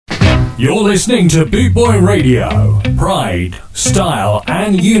You're listening to Boot Boy Radio. Pride, style,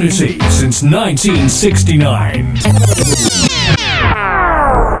 and unity since 1969.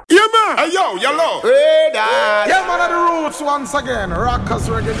 Yeah, man. Hey, yo, yellow. Hey, Dad. Yeah, man, of the roots once again. Rockers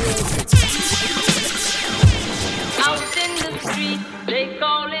reggae music. Out in the street, they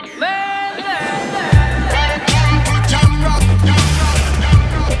call it murder.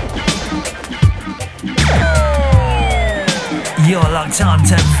 You're locked on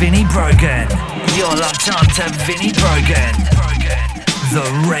to Vinnie Brogan. You're locked on to Vinnie Brogan. The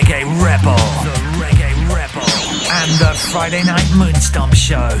Reggae Rebel. The Reggae Rebel. And the Friday Night Moonstomp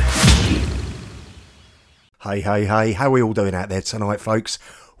Show. Hey, how are we all doing out there tonight, folks?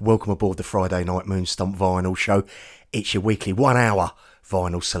 Welcome aboard the Friday Night Moonstomp Vinyl Show. It's your weekly 1 hour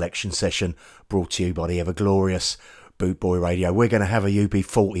vinyl selection session brought to you by the ever glorious Boot Boy Radio. We're going to have a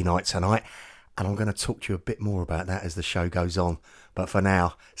UB40 night tonight, and I'm going to talk to you a bit more about that as the show goes on. But for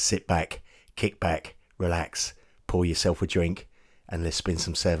now, sit back, kick back, relax, pour yourself a drink, and let's spin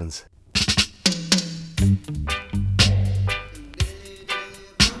some sevens.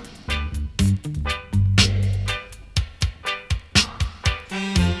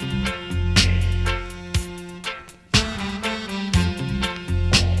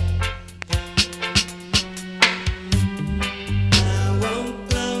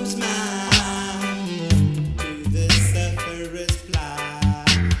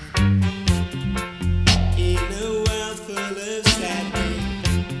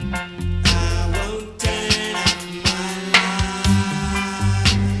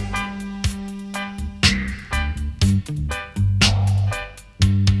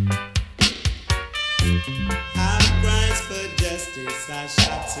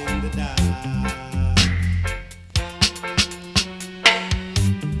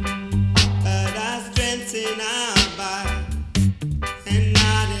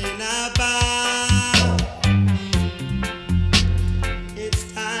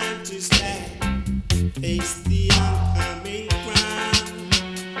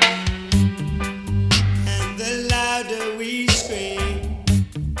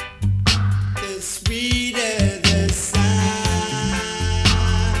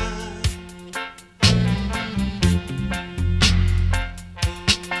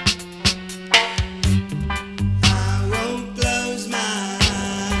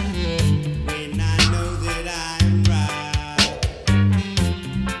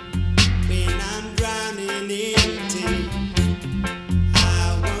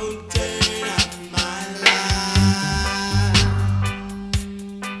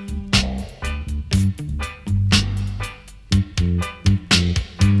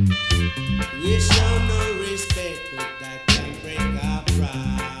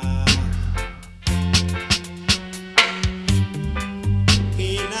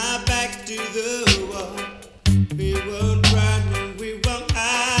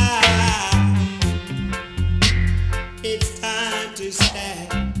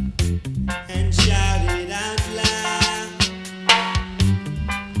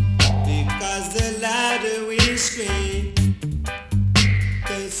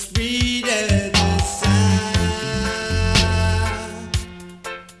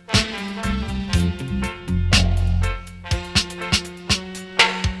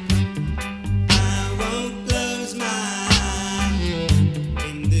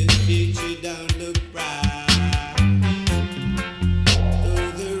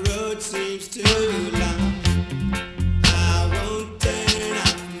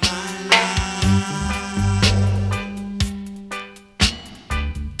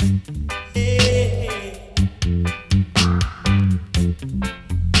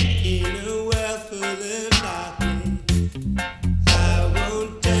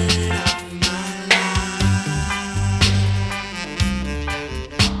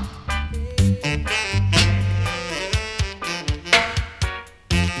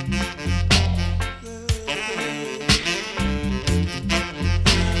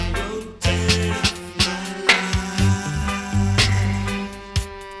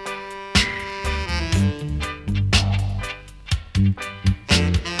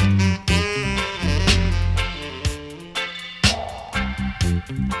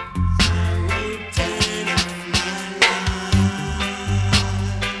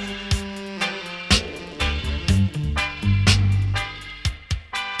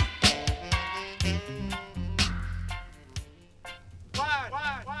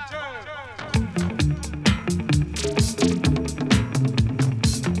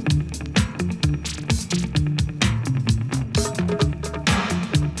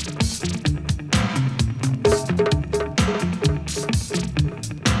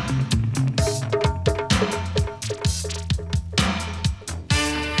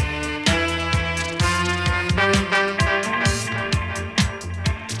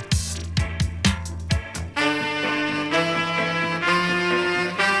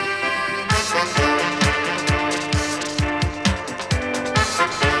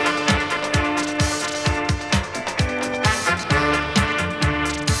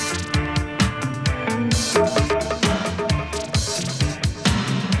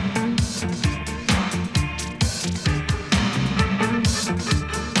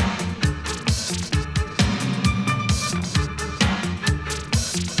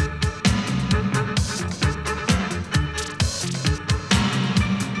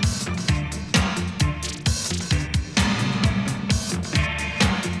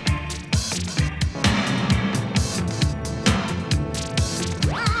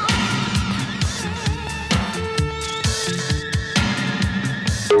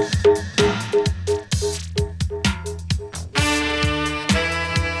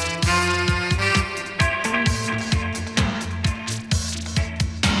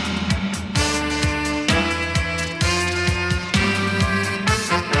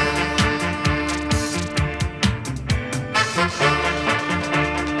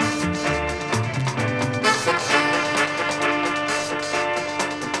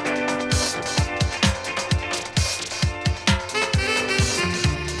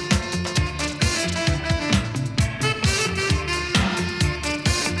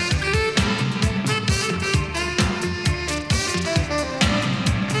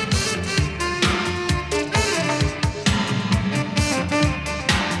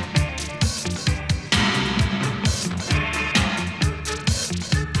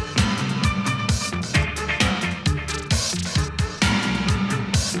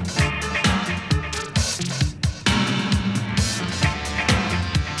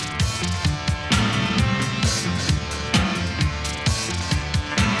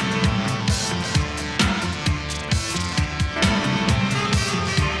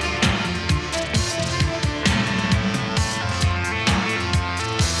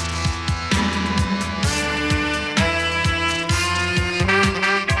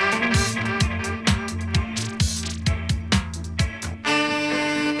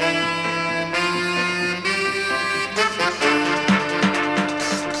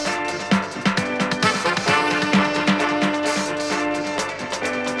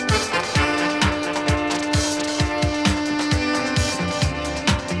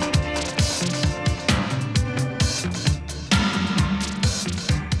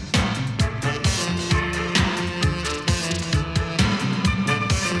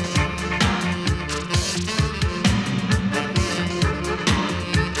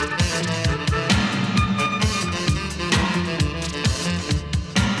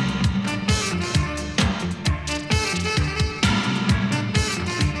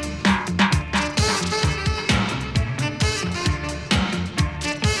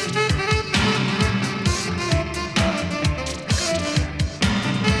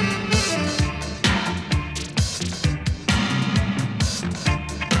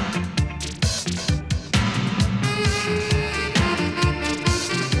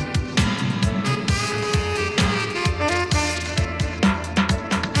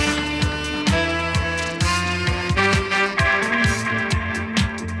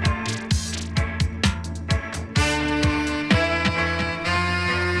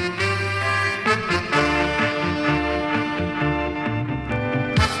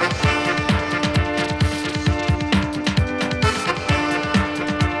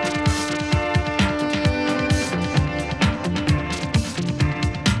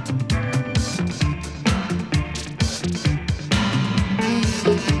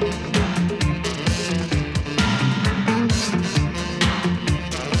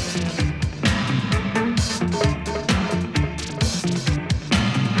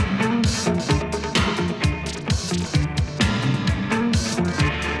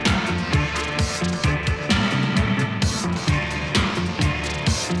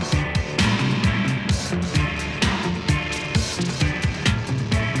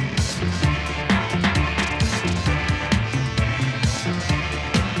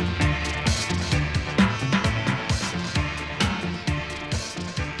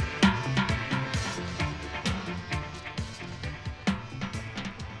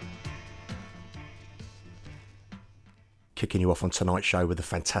 Kicking you off on tonight's show with the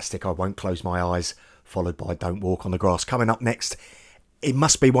fantastic I Won't Close My Eyes, followed by Don't Walk on the Grass. Coming up next, it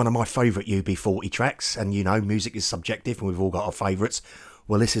must be one of my favourite UB40 tracks, and you know, music is subjective and we've all got our favourites.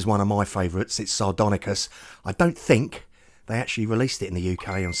 Well, this is one of my favourites. It's Sardonicus. I don't think they actually released it in the UK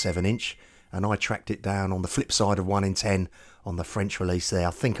on 7-inch, and I tracked it down on the flip side of 1 in 10 on the French release there.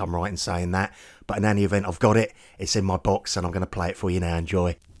 I think I'm right in saying that, but in any event, I've got it. It's in my box and I'm going to play it for you now.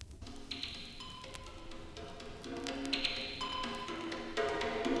 Enjoy.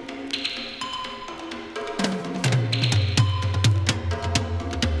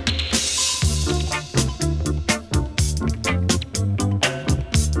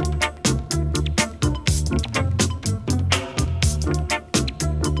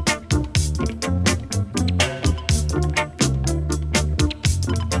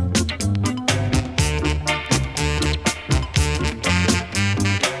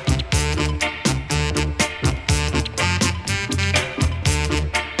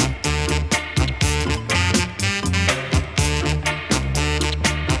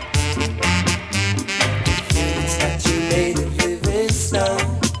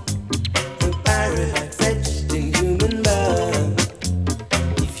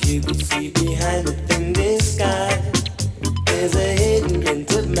 you could see behind the thin disguise, there's a hidden glint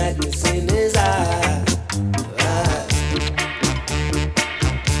of madness in his eye.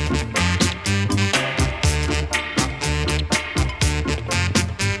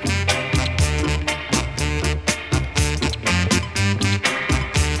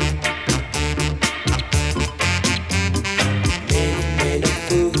 Made a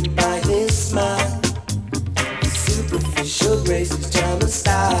fool by his smile, superficial grace, his charm and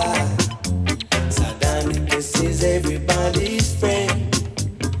style. Sardonicus is everybody's friend.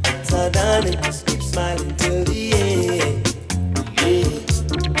 Sardonicus keeps smiling till the end. Yeah.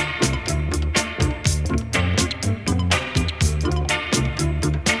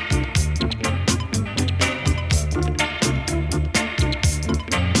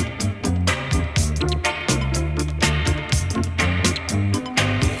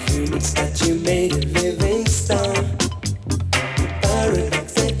 Human statue made of living stone,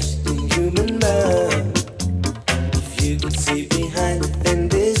 paradox etched in human mind. If you could see behind the thin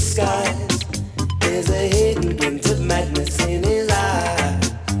disguise, there's a hidden glint of madness in his eye.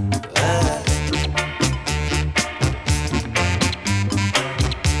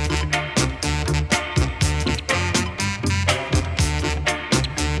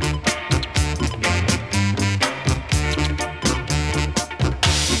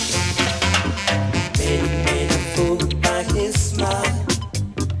 Made a fool by his smile,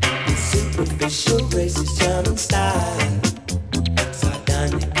 his superficial grace, his charm and style.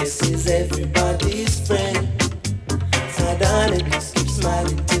 Sardonicus is everybody's friend. Sardonicus keeps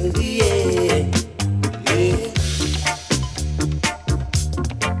smiling till the end. Yeah.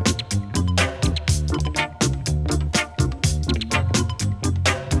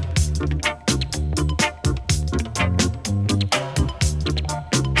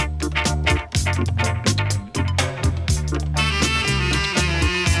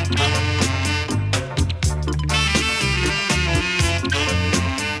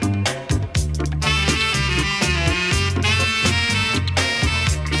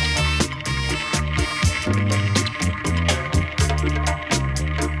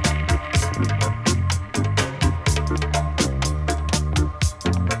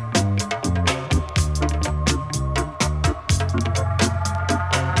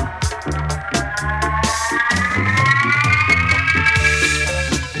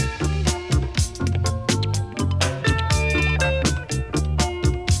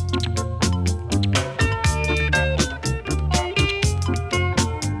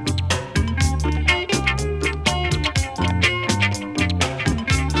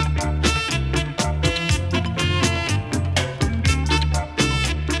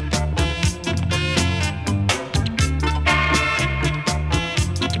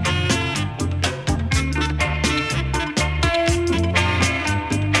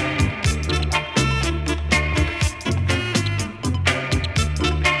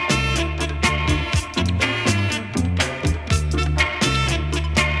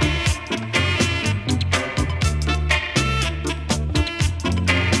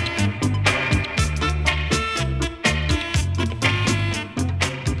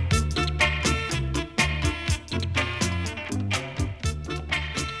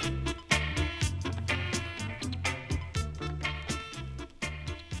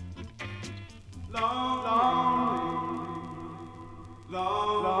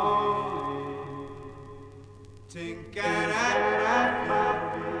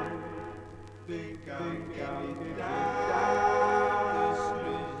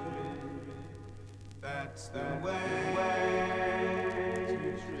 That's the way to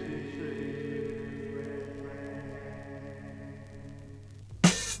treat.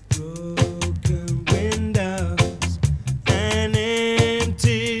 Broken windows, an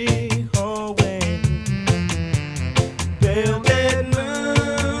empty hallway, pale red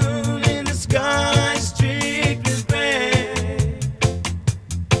moon in the sky streaked with gray.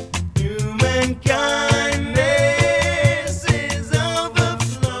 Human kindness is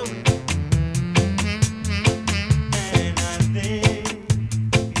overflowing.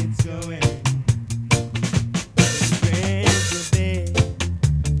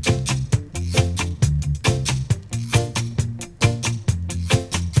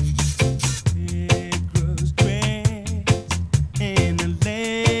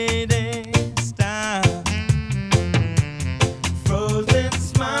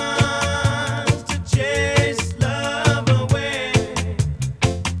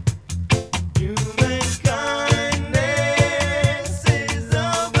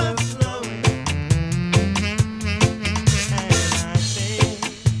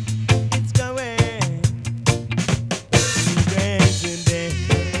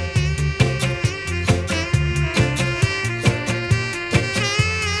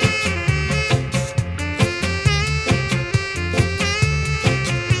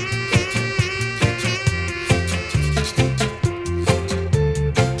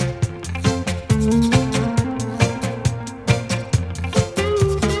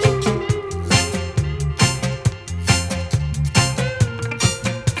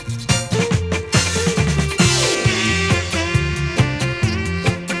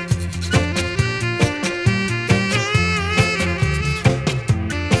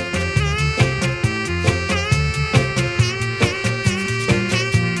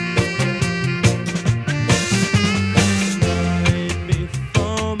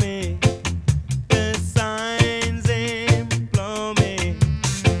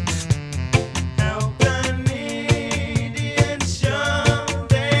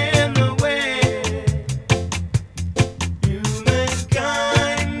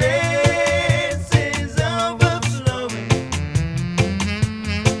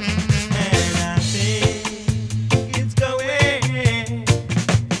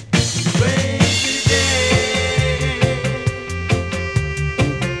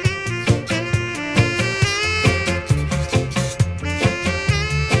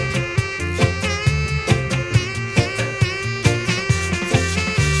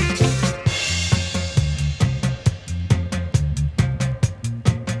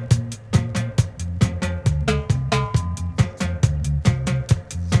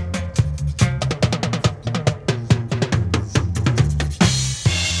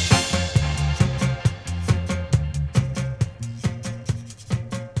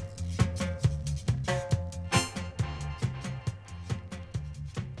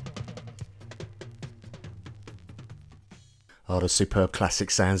 Oh, the superb classic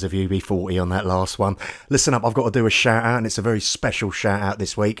sounds of UB40 on that last one. Listen up, I've got to do a shout out, and it's a very special shout out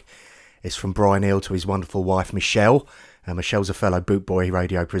this week. It's from Brian Hill to his wonderful wife Michelle. And Michelle's a fellow Bootboy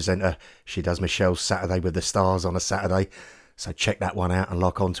radio presenter. She does Michelle's Saturday with the Stars on a Saturday. So check that one out and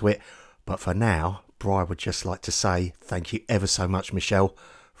lock onto it. But for now, Brian would just like to say thank you ever so much, Michelle,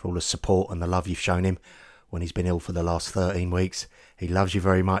 for all the support and the love you've shown him when he's been ill for the last 13 weeks. He loves you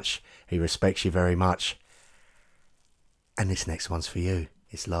very much. He respects you very much. And this next one's for you.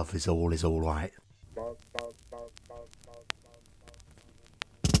 It's Love Is All Right.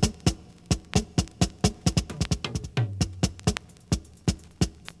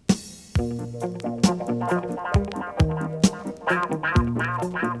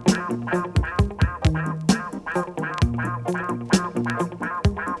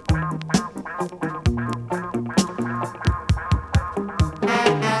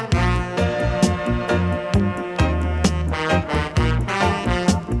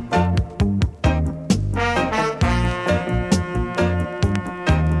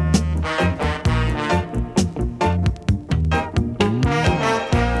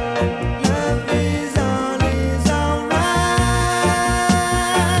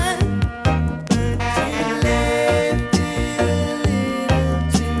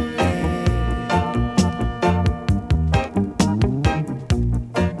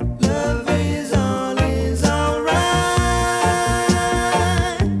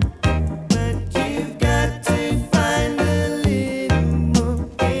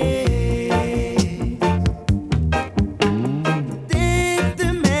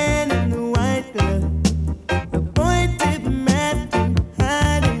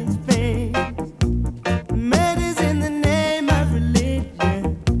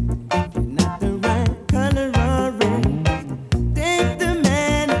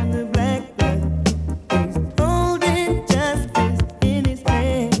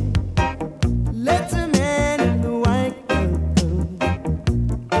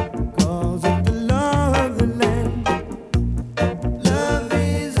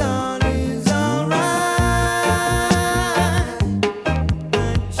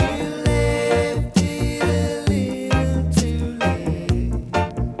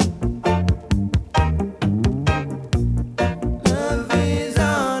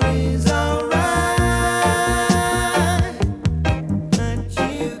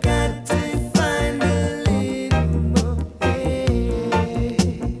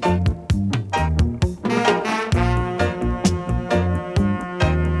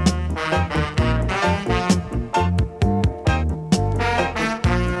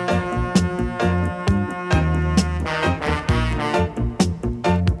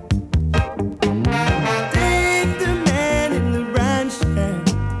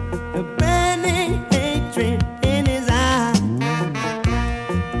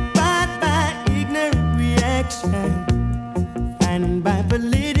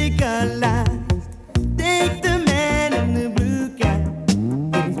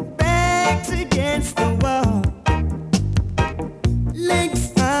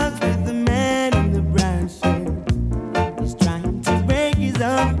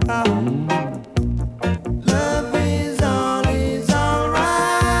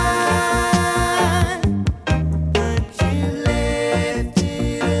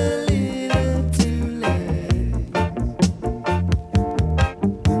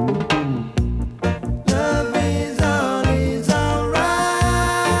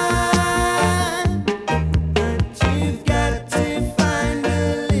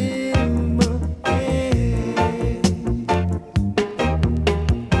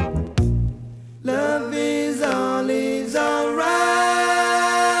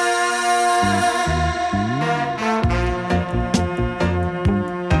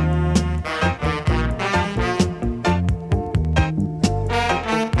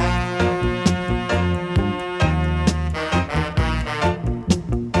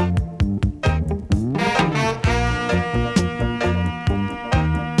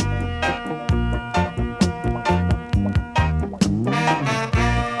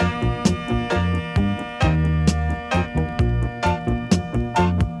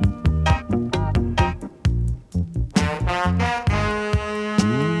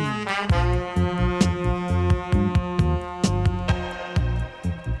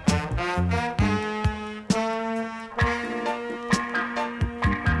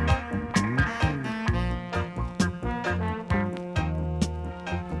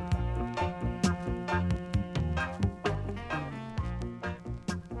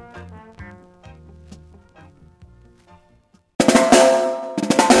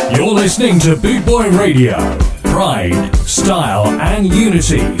 You're listening to Bootboy Radio. Pride, style and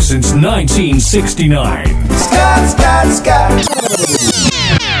unity since 1969.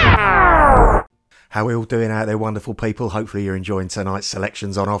 How are we all doing out there, wonderful people? Hopefully you're enjoying tonight's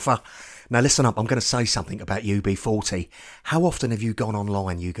selections on offer. Now listen up, I'm going to say something about UB40. How often have you gone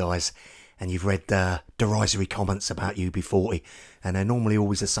online, you guys, and you've read derisory comments about UB40? And they're normally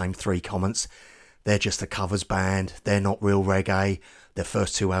always the same three comments. They're just a covers band, they're not real reggae, their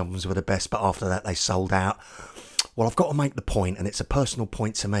first two albums were the best, but after that they sold out. Well, I've got to make the point, and it's a personal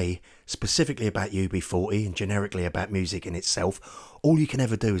point to me, specifically about UB40 and generically about music in itself. All you can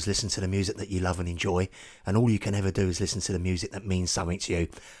ever do is listen to the music that you love and enjoy, and all you can ever do is listen to the music that means something to you.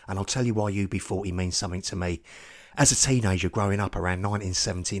 And I'll tell you why UB40 means something to me. As a teenager growing up around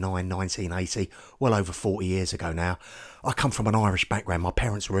 1979, 1980, well over 40 years ago now, I come from an Irish background. My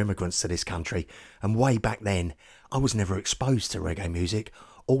parents were immigrants to this country, and way back then, I was never exposed to reggae music.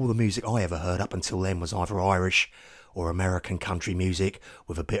 All the music I ever heard up until then was either Irish or American country music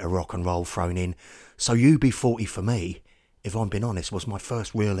with a bit of rock and roll thrown in. So UB40 for me, if I'm being honest, was my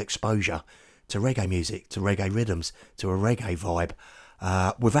first real exposure to reggae music, to reggae rhythms, to a reggae vibe.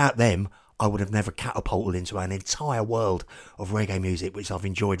 Without them, I would have never catapulted into an entire world of reggae music, which I've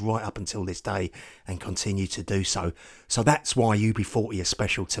enjoyed right up until this day and continue to do so. So that's why UB40 is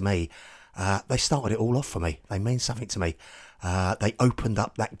special to me. They started it all off for me. They mean something to me. They opened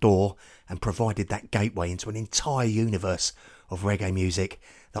up that door and provided that gateway into an entire universe of reggae music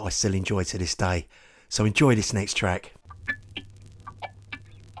that I still enjoy to this day. So enjoy this next track.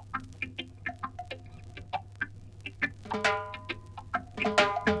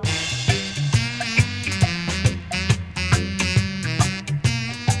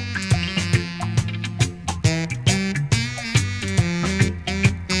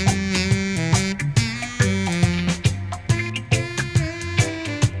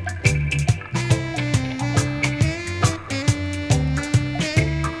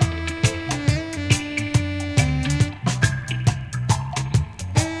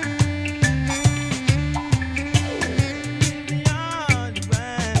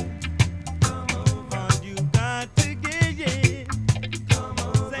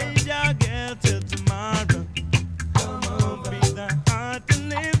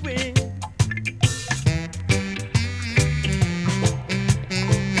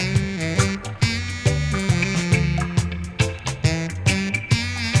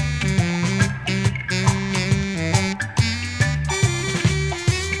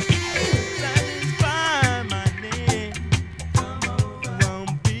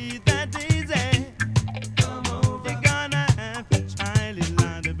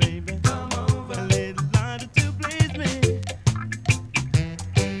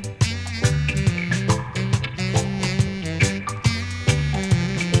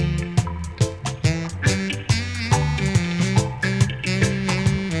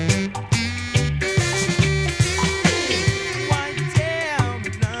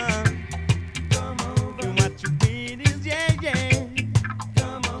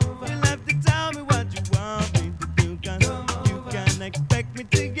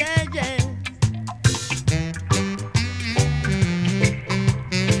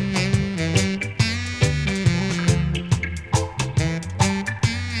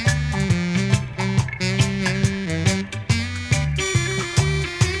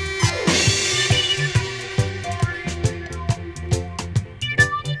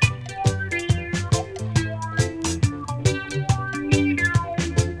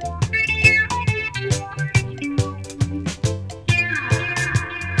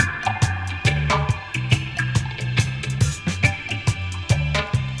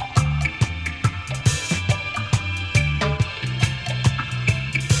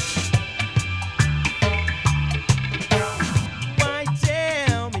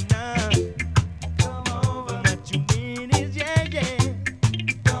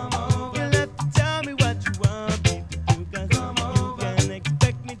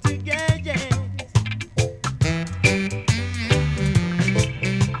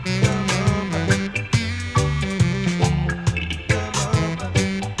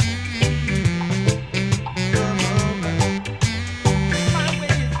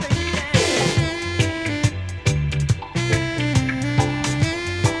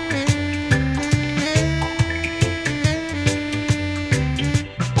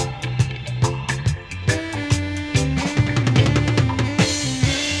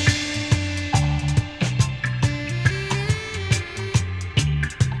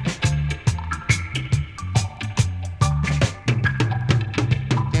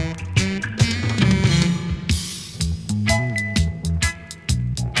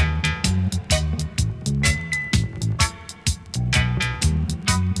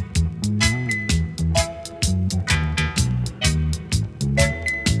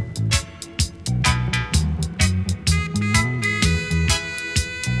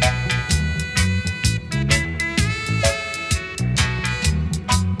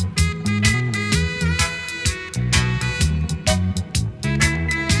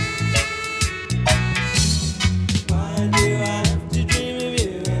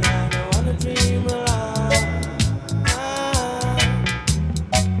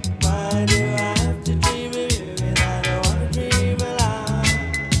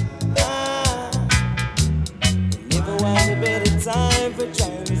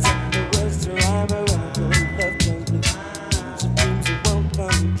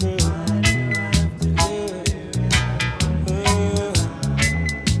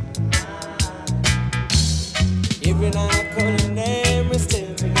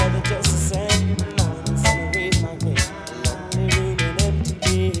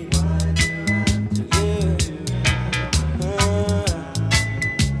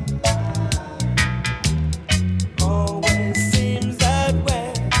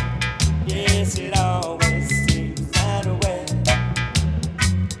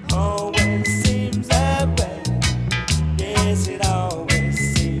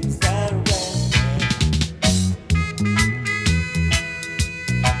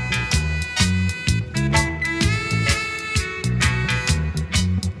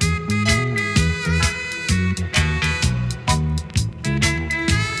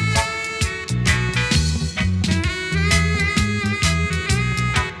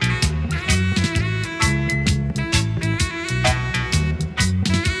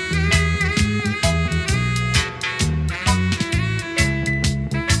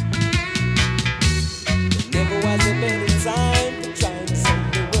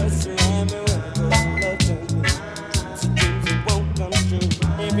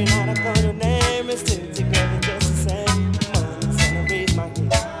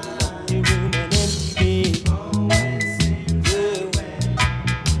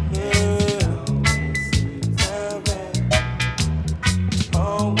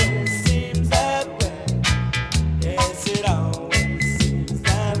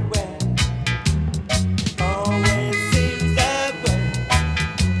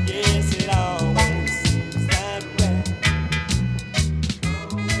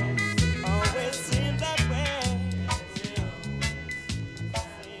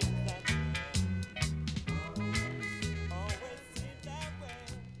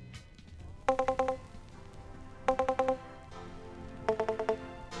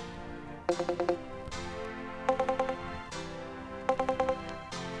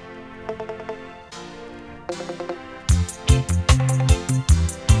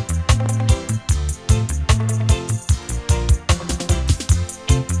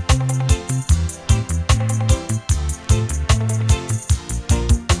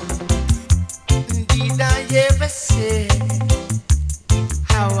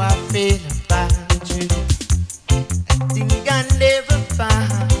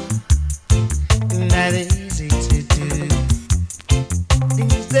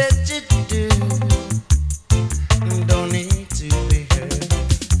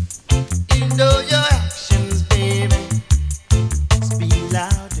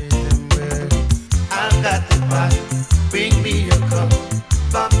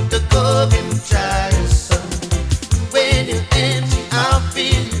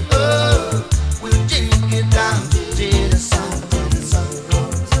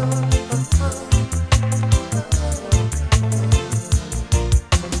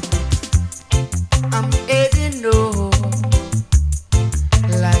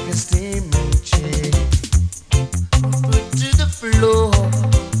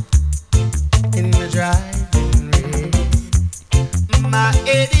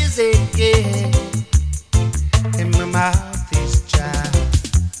 is aching and my mouth is dry.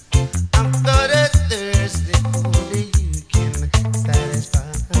 I'm gonna thirsty, only you can satisfy.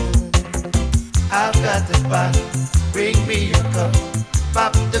 I've got the bottle, bring me a cup,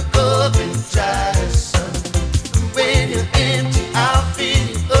 pop the cork and try some. When you're empty, I'll fill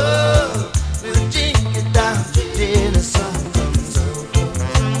you up. We'll drink it down till the sun comes over.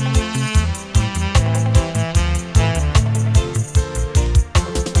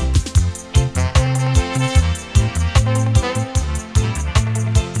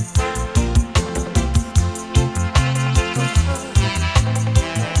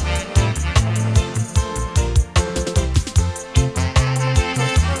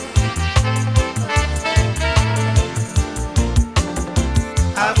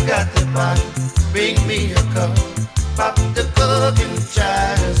 I've got the bottle, bring me a cup, pop the cork and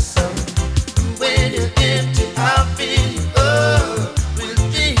try some. When you're empty, I'll fill you up. We'll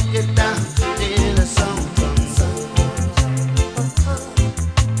drink it down till the sun comes up.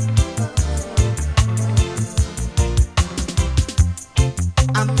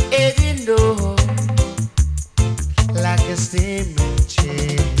 I'm heading north like a steaming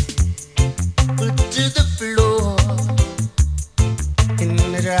chair, put to the floor in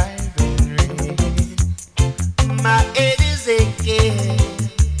the driving rain. My head is aching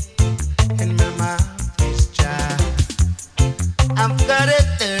and my mouth is dry. I've got a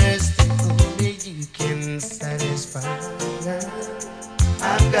thirst that only you can satisfy.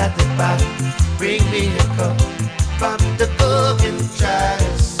 I've got the bottle, bring me a cup, pop the cork and try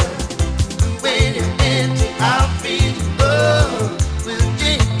some. When you're empty, I'll fill you up. We'll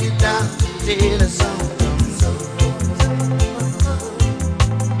drink it down till the sun comes up.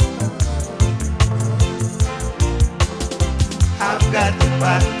 I've got the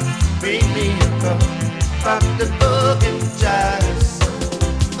bottle, bring me a cup, pop the cork and try some.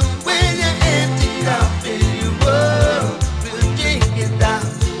 When you're empty, I'll fill you up. We'll drink it down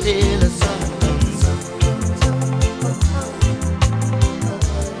till the sun comes up.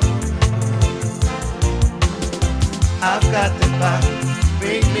 I've got the bottle,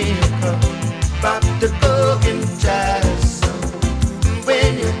 bring me a cup, pop the cork and try some.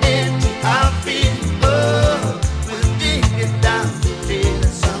 When you're empty, I'll fill you up. We'll drink it down till the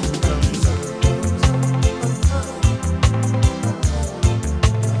sun comes up.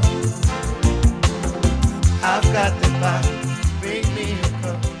 I've got the bottle, bring me a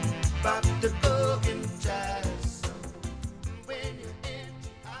cup, pop the cork and try some. When you're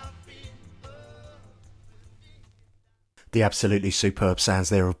empty, I'll fill you up. The absolutely superb sounds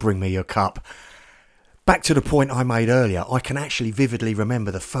there of Bring Me Your Cup. Back to the point I made earlier, I can actually vividly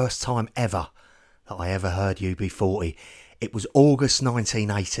remember the first time ever that I ever heard UB40. It was August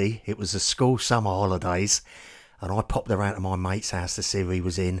 1980, it was the school summer holidays, and I popped around to my mate's house to see who he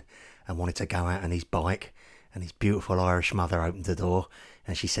was in and wanted to go out on his bike, and his beautiful Irish mother opened the door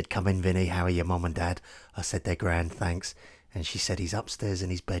and she said, "Come in, Vinny, how are your mum and dad?" I said, "They're grand, thanks." And she said, "He's upstairs in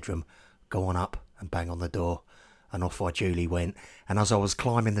his bedroom, go on up and bang on the door." And off I duly went, and as I was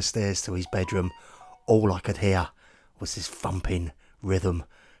climbing the stairs to his bedroom, all I could hear was this thumping rhythm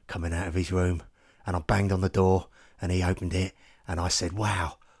coming out of his room. And I banged on the door and he opened it and I said,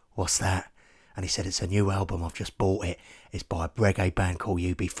 "Wow, what's that?" And he said, "It's a new album, I've just bought it. It's by a reggae band called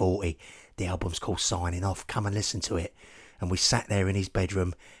UB40. The album's called Signing Off, come and listen to it." And we sat there in his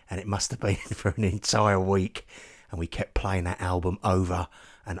bedroom, and it must have been for an entire week, and we kept playing that album over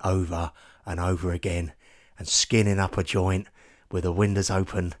and over and over again, and skinning up a joint with the windows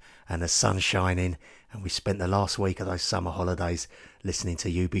open and the sun shining. And we spent the last week of those summer holidays listening to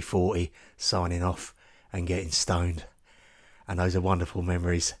UB40, Signing Off and getting stoned. And those are wonderful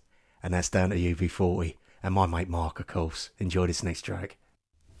memories. And that's down to UB40 and my mate Mark, of course. Enjoy this next track.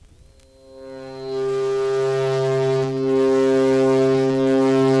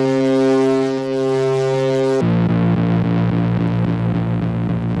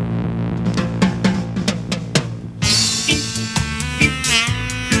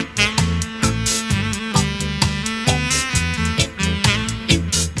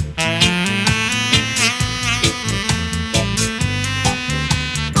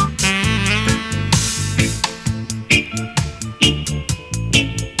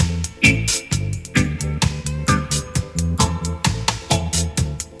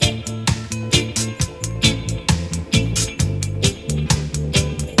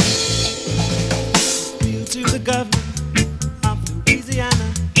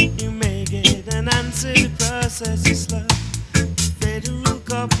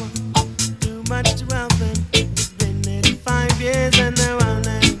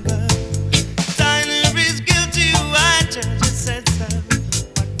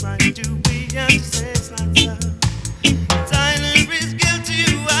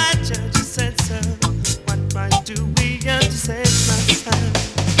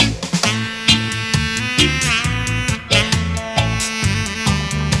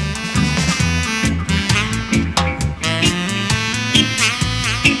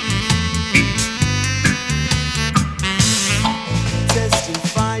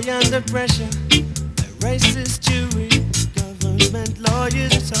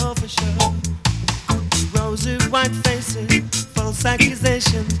 lawyers, it's all for sure. Rosy white faces, false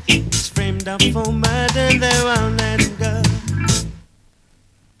accusations. He's framed up for murder, they won't let him go.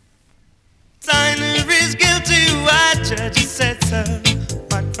 Tyler is guilty, why judges said so.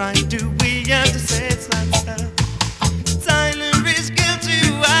 What right do we have to say it's not so? Tyler is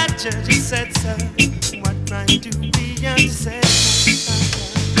guilty, why judges said so. What right do we have to say it's not so?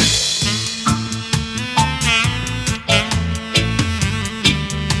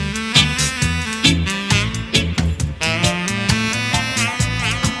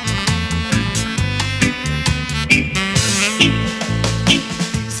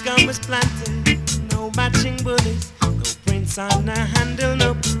 Planted, no matching bullets, no prints on the handle,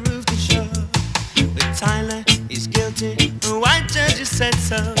 no proof to show. But Tyler is guilty, the white judges said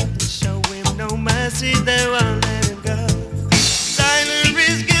so. They show him no mercy, they won't let him go. Tyler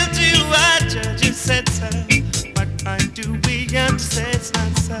is guilty, white judges said so. What right do we have to say it's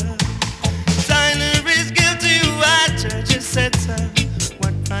not so? Tyler is guilty, white judges said so.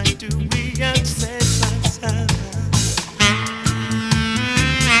 What right do we have to say it's not so?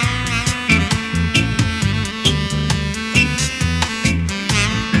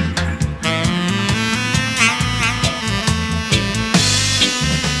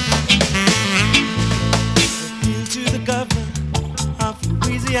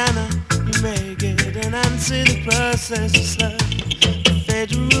 You may get an answer, the process is slow. The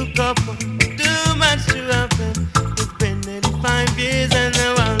federal couple do much too often. It's been nearly 5 years and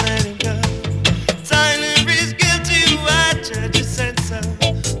they won't let him go. Tyler is guilty, white judges said so.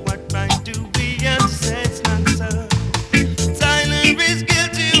 What right do we have to say it's not so? Tyler is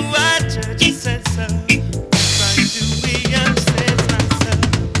guilty, white judges said so. What right do we have to say it's not so?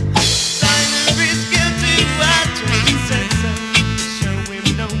 Tyler is guilty, white judges said so.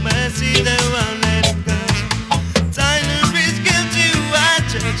 Mercy, they won't let him go. Tyler is guilty, white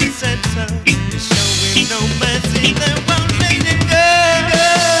judges said so. They show him no mercy, they won't let him go.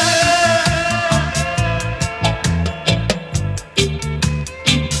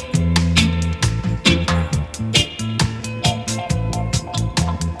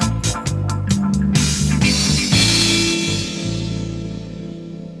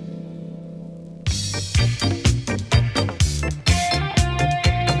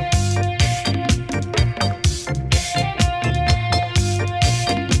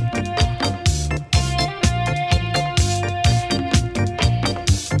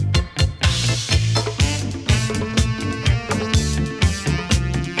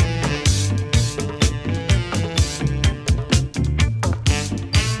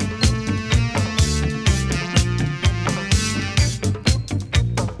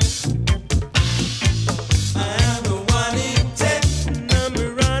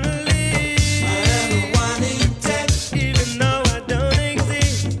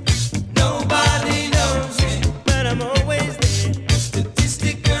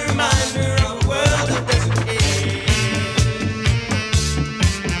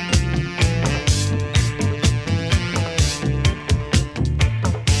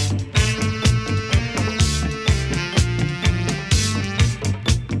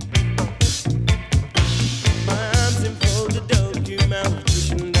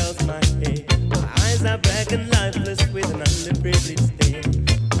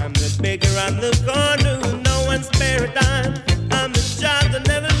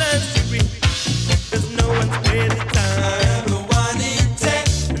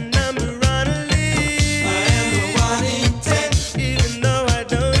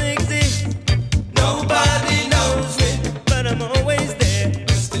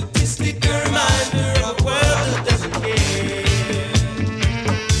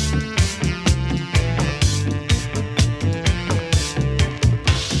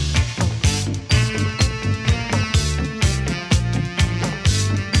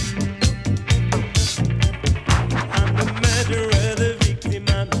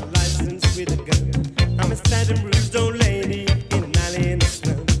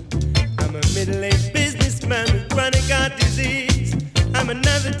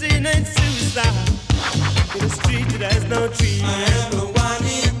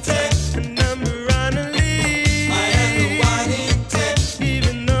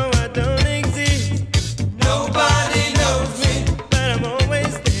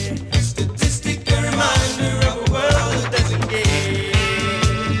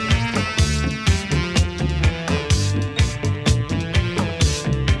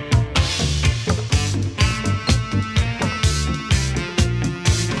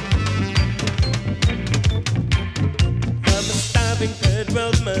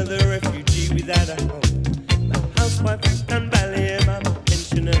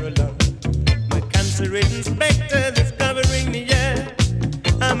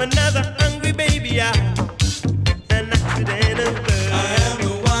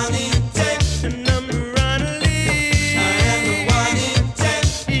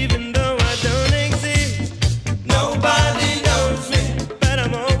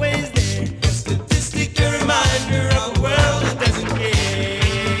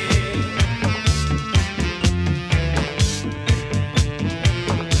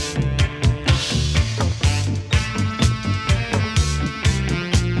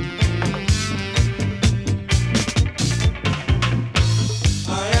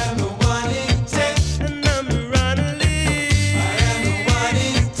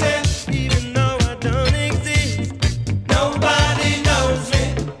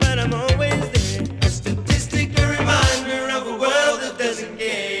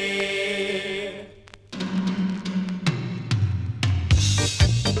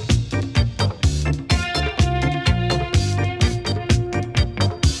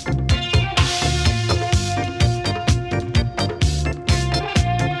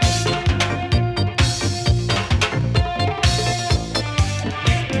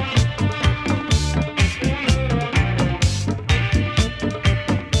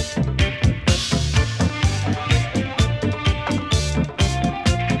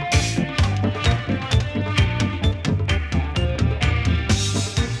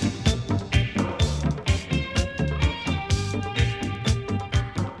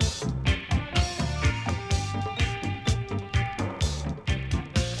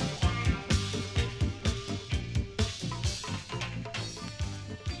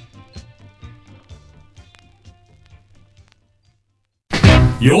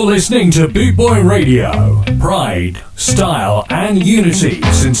 You're listening to Boot Boy Radio. Pride, style, and unity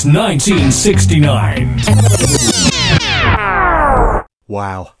since 1969.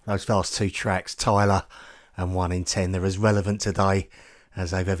 Wow, those last two tracks, Tyler and 1 in 10, they're as relevant today as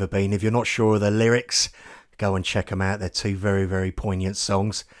they've ever been. If you're not sure of the lyrics, go and check them out. They're two very, very poignant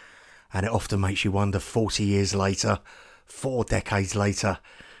songs. And it often makes you wonder, 40 years later, 4 decades later,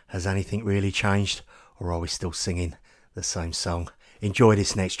 has anything really changed? Or are we still singing the same song? Enjoy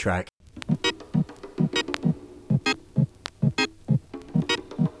this next track.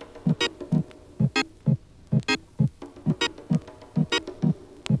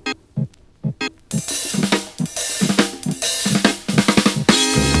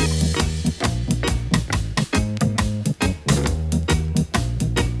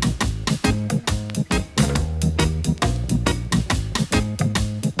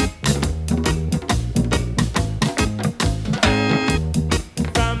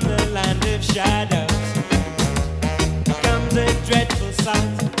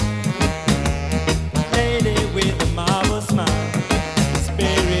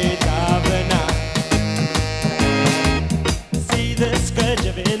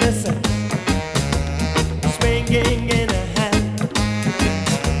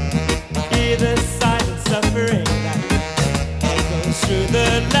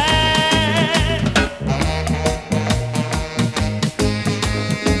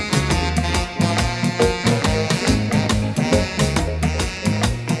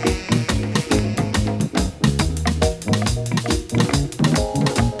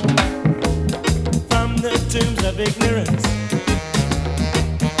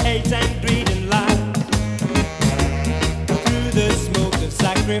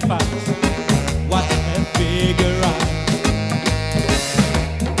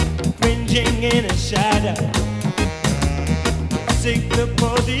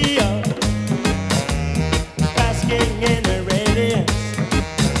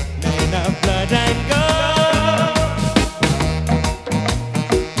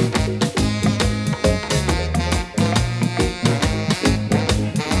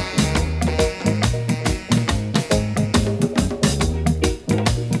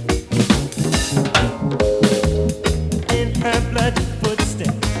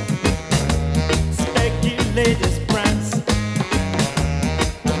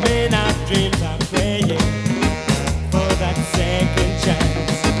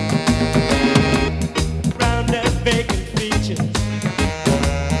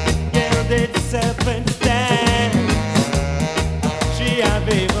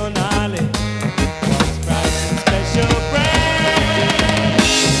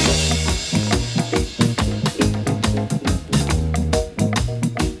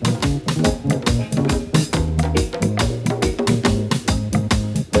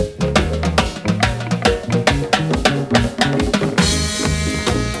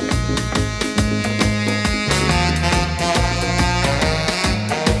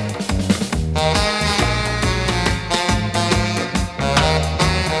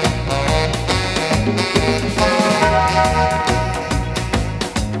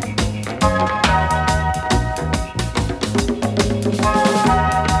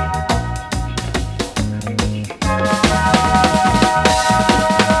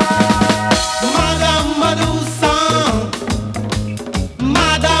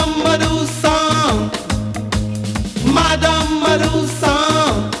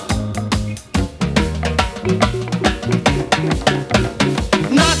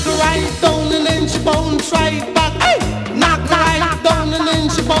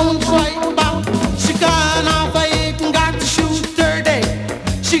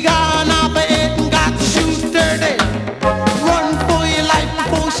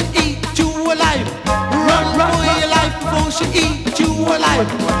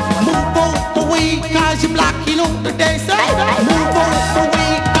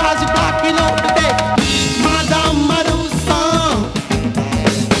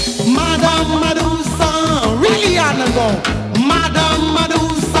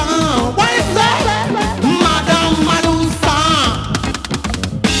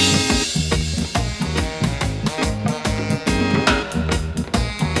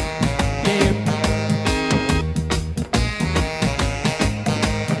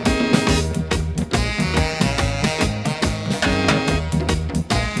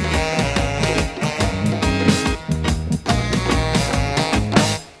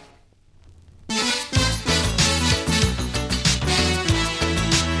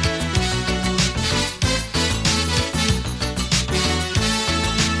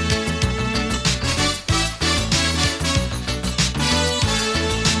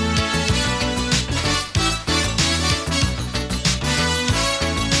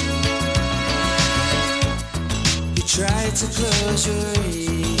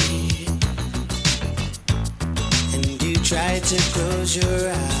 to close your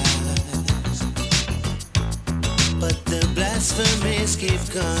eyes, but the blasphemies keep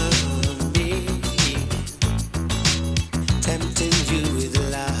coming, tempting you with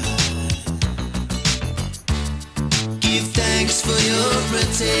lies. Give thanks for your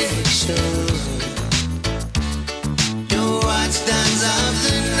protection, your watchdogs of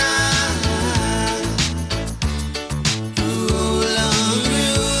the night, who hold on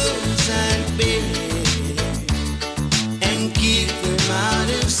rules and bid, and keep them out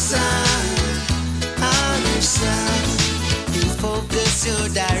of sight, out of sight. You focus your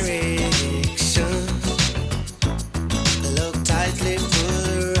direction, look tightly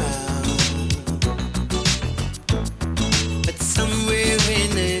pull around, but somewhere in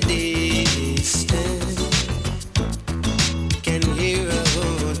the distance can hear a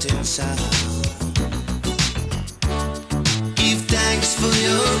haunting sound. Give thanks for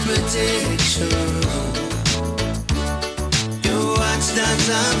your protection, your watchdogs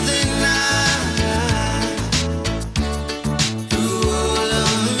of the night, who hold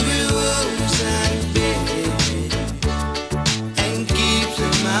on rules and bid, and keep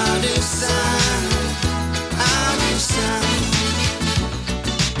them out of sight, out of sight.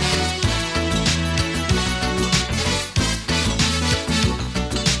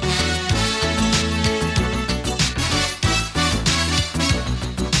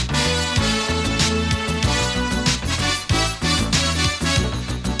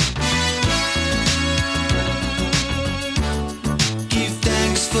 Give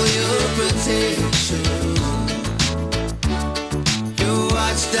thanks for your protection, your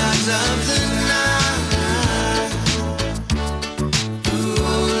watchdogs of the night, who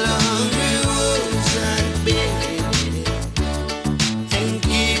hold on rules and bid, and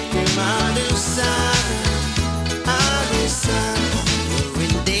keep them out of sight, out of sight. You're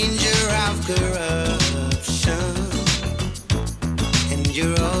in danger of corruption, and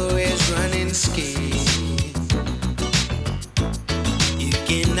you're always running scared. You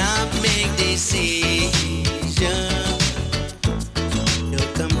cannot make decisions,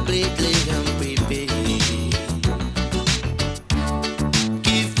 you're completely unprepared.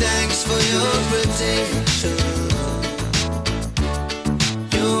 Give thanks for your protection,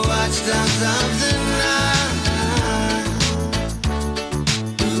 your watchdogs of the night,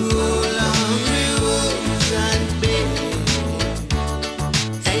 who hold on rules and bid,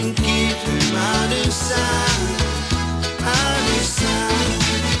 and keep them out of sight, out of sight.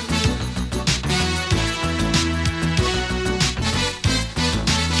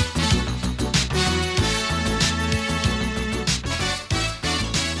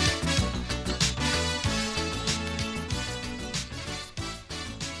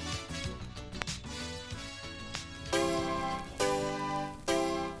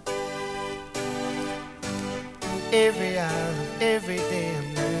 Every hour, every day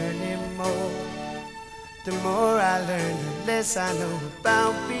I'm learning more. The more I learn, the less I know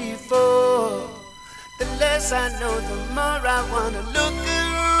about before. The less I know, the more I wanna look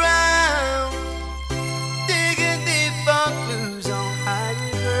around, digging deep for clues on higher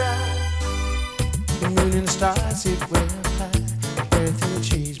ground. The moon and stars sit way up high, earth and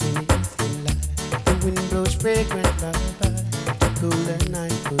trees beneath the light. The wind blows fragrant lullaby, the cooler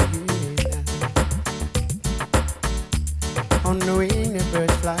night for you and I. On the wing, the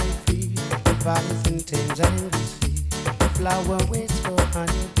birds fly free, the Leviathan tames and the sea. The flower waits for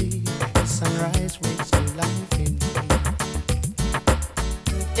honeybee, the sunrise wakes new life in me.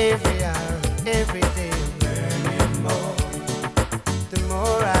 Every hour, every day I'm learning more. The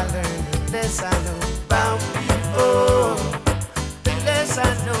more I learn, the less I know about before. The less I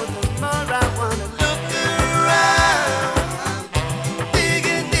know, the more I wanna look around,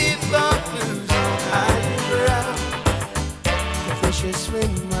 digging deep for clues on higher ground. Fishes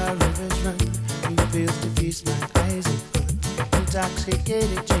swim while rivers run, we fields to feast like eyes of fun.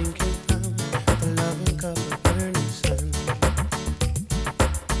 Intoxicated drinking from the loving cup of burning sun.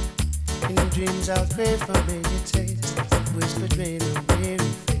 In dreams I'll crave familiar taste, whispered rain on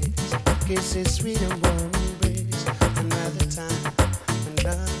weary face, kisses sweet and warm embrace, another time,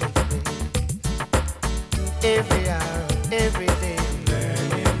 another place. Every hour, every day I'm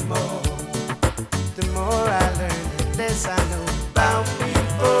learning more. The more I learn, the less I know about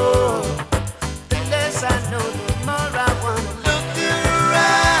before. The less I know, the more I wanna look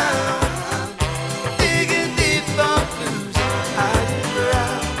around, digging deep for clues on higher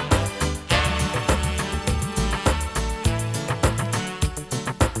ground.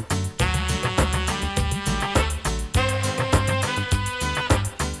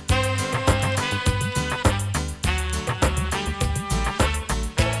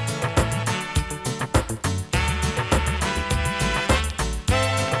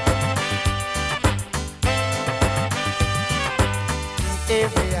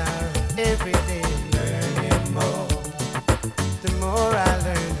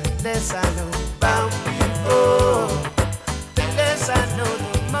 the less I know about people. The less I know,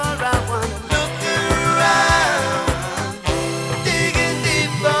 the more I wanna look around, digging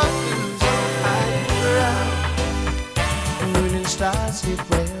deeper, who's on higher ground. Moon and stars sit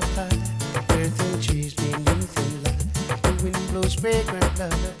way up high, earth and trees beneath the light. The wind blows fragrant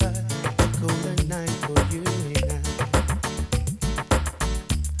lullaby, colder night for you and I.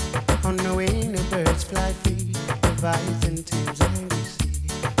 On the wing the birds fly free, Leviathan tames angry sea.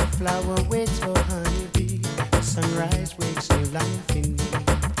 The flower waits for honeybee, the sunrise wakes new life in me.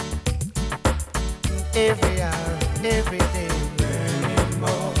 Every hour, every day, I'm learning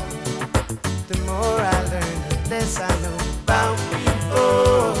more. The more I learn, the less I know about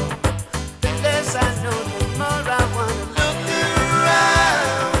people. The less I know, the more I wanna look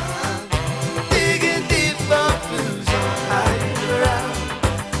around, digging deeper, blues on higher ground.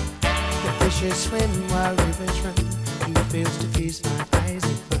 The fishes swim while rivers run, you fails to feast my eyes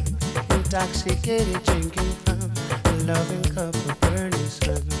in fun. Intoxicated drinking from a loving cup of burning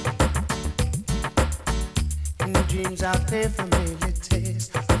sun. In the dreams out there familiar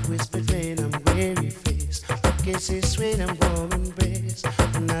taste, a whispered rain on weary face, a kiss is sweet and warm embrace.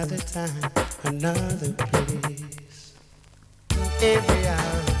 Another time, another place. Every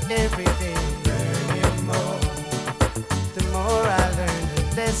hour, every day, I'm learning more. The more I learn, the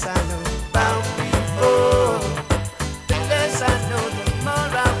less I know about people. The less I know, the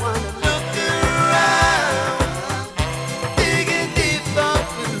more I wanna look around, digging deeper,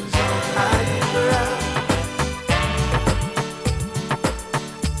 blues on higher ground.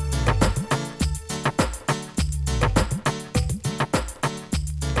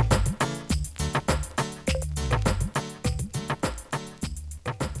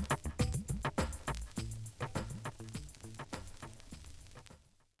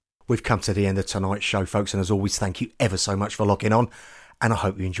 We've come to the end of tonight's show, folks, and as always, thank you ever so much for locking on, and I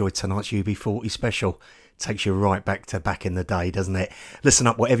hope you enjoyed tonight's UB40 special. Takes you right back to back in the day, doesn't it? Listen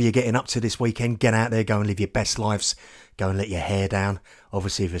up, whatever you're getting up to this weekend, get out there, go and live your best lives, go and let your hair down.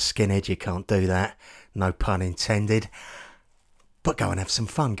 Obviously, if you're a skinhead, you can't do that, no pun intended. But go and have some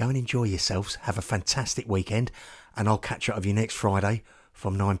fun, go and enjoy yourselves, have a fantastic weekend, and I'll catch up with you next Friday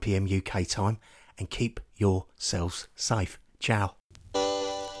from 9 PM UK time, and keep yourselves safe. Ciao.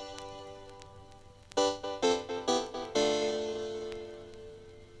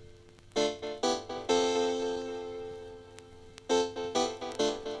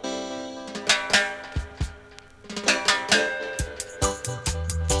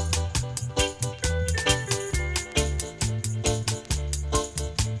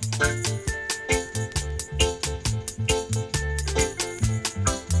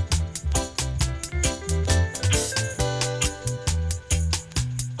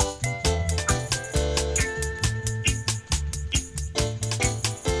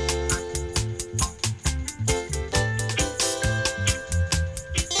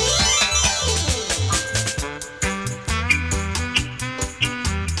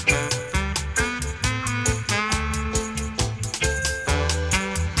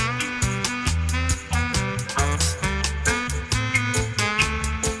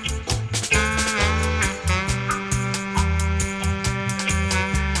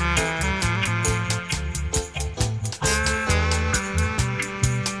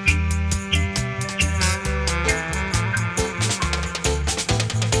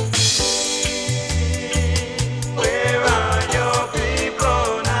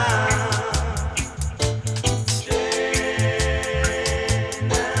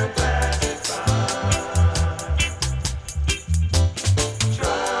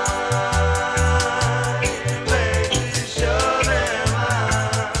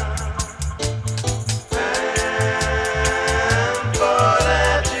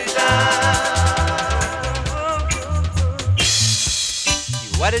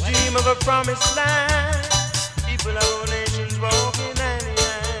 What a dream of a promised land. People are